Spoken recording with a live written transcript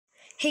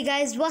Hey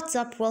guys, what's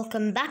up?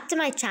 Welcome back to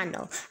my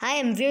channel. I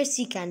am Veer,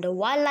 Sikand, a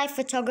wildlife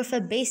photographer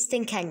based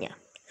in Kenya.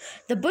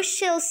 The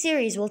Bushtails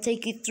series will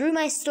take you through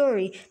my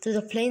story through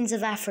the plains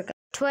of Africa.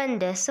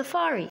 Twende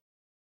Safari.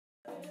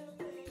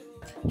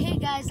 Hey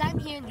guys, I'm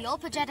here in the Ol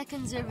Pejeta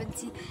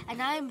Conservancy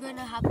and I am going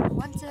to have a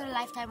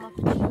once-in-a-lifetime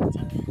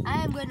opportunity.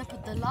 I am going to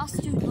put the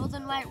last two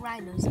Northern White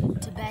Rhinos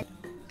to bed.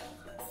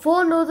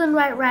 4 Northern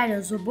White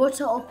Rhinos were brought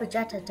to Ol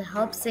Pejeta to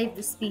help save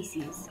the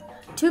species.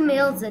 2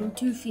 males and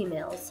 2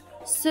 females.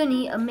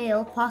 Sunni, a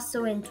male, passed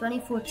away in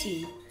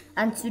 2014,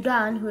 and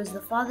Sudan, who is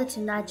the father to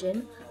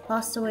Najin,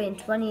 passed away in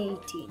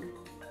 2018.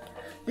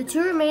 The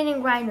 2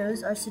 remaining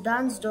rhinos are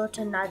Sudan's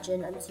daughter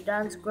Najin and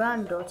Sudan's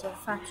granddaughter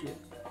Fatu.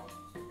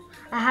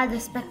 I had a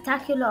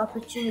spectacular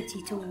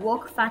opportunity to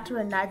walk Fatu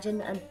and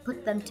Najin and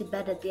put them to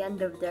bed at the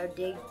end of their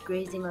day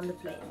grazing on the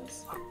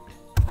plains.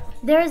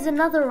 There is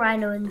another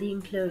rhino in the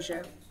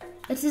enclosure.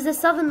 It is a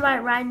southern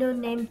white rhino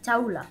named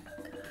Taula,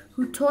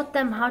 who taught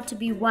them how to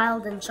be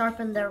wild and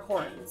sharpen their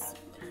horns.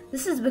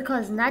 This is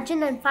because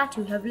Najin and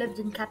Fatu have lived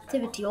in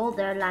captivity all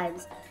their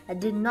lives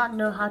and did not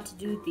know how to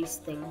do these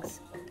things.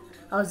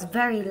 I was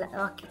very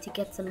lucky to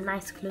get some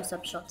nice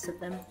close-up shots of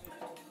them.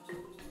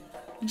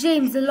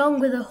 James, along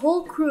with a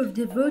whole crew of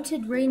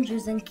devoted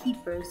rangers and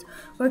keepers,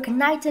 work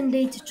night and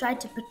day to try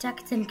to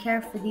protect and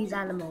care for these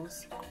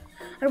animals.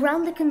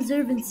 Around the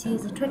conservancy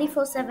is a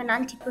 24/7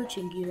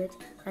 anti-poaching unit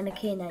and a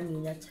canine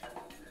unit.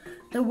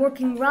 They're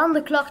working round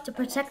the clock to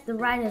protect the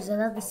rhinos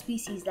and other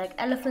species like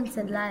elephants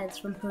and lions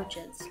from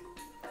poachers.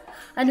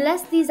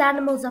 Unless these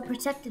animals are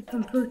protected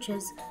from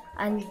poachers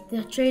and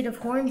the trade of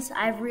horns,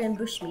 ivory and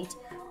bushmeat,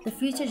 the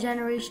future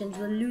generations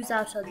will lose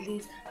out on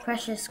these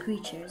precious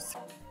creatures.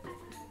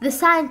 The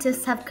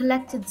scientists have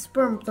collected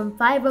sperm from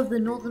 5 of the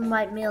northern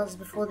white males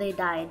before they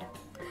died,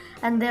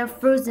 and they're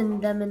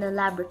frozen them in a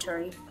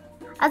laboratory.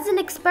 As an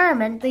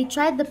experiment, they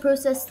tried the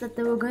process that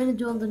they were going to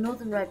do on the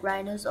northern white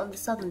rhinos on the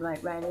southern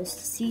white rhinos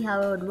to see how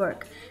it would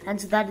work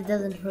and so that it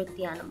doesn't hurt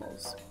the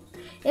animals.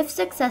 If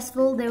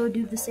successful, they would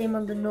do the same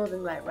on the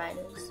northern white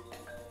rhinos.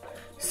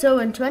 So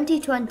in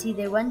 2020,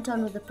 they went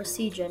on with the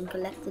procedure and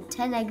collected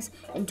 10 eggs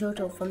in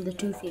total from the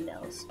 2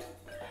 females.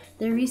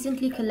 They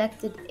recently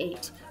collected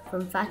 8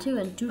 from Fatu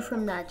and 2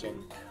 from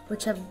Najin,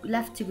 which have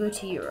left to go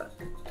to Europe.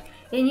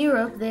 In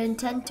Europe, they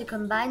intend to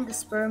combine the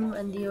sperm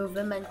and the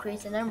ovum and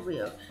create an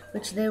embryo,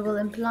 which they will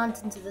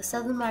implant into the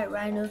southern white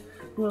rhino,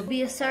 who will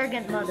be a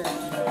surrogate mother.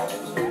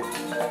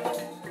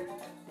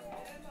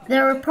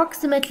 There are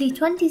approximately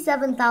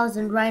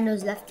 27,000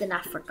 rhinos left in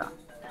Africa.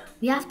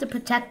 We have to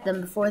protect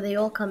them before they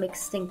all come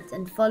extinct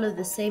and follow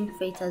the same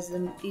fate as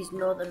these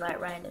northern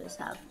white rhinos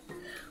have.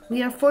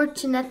 We are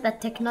fortunate that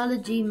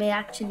technology may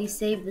actually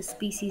save the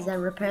species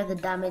and repair the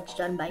damage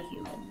done by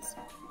humans.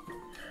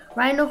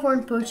 Rhino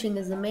horn poaching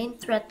is the main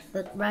threat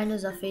that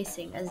rhinos are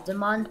facing as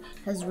demand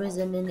has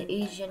risen in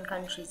Asian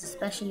countries,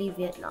 especially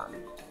Vietnam.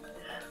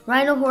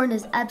 Rhino horn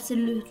is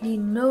absolutely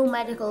no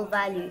medical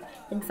value.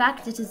 In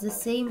fact, it is the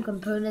same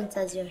components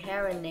as your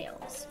hair and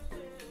nails.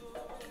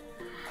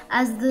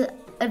 As the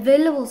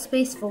available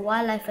space for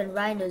wildlife and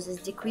rhinos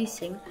is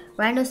decreasing,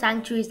 rhino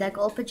sanctuaries like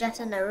Ol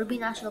Pejeta, Nairobi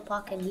National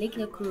Park and Lake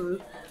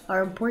Nakuru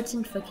are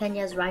important for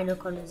Kenya's rhino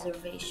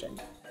conservation.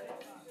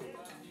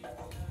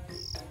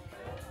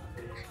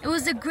 It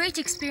was a great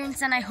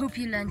experience and I hope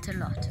you learned a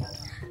lot.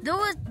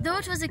 Though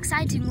it was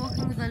exciting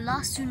walking with the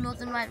last 2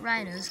 northern white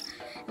rhinos,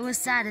 it was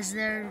sad as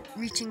they're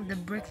reaching the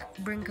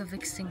brink of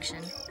extinction.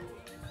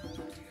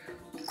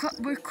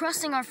 We're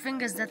crossing our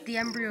fingers that the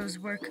embryos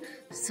work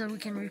so we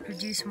can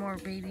reproduce more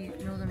baby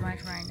northern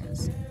white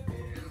rhinos.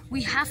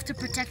 We have to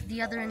protect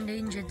the other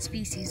endangered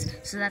species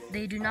so that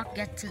they do not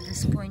get to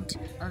this point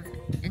of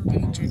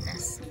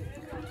endangeredness.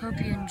 Hope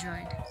you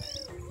enjoyed.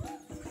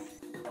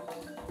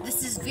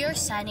 This is Veer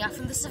signing off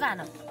from the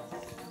savannah.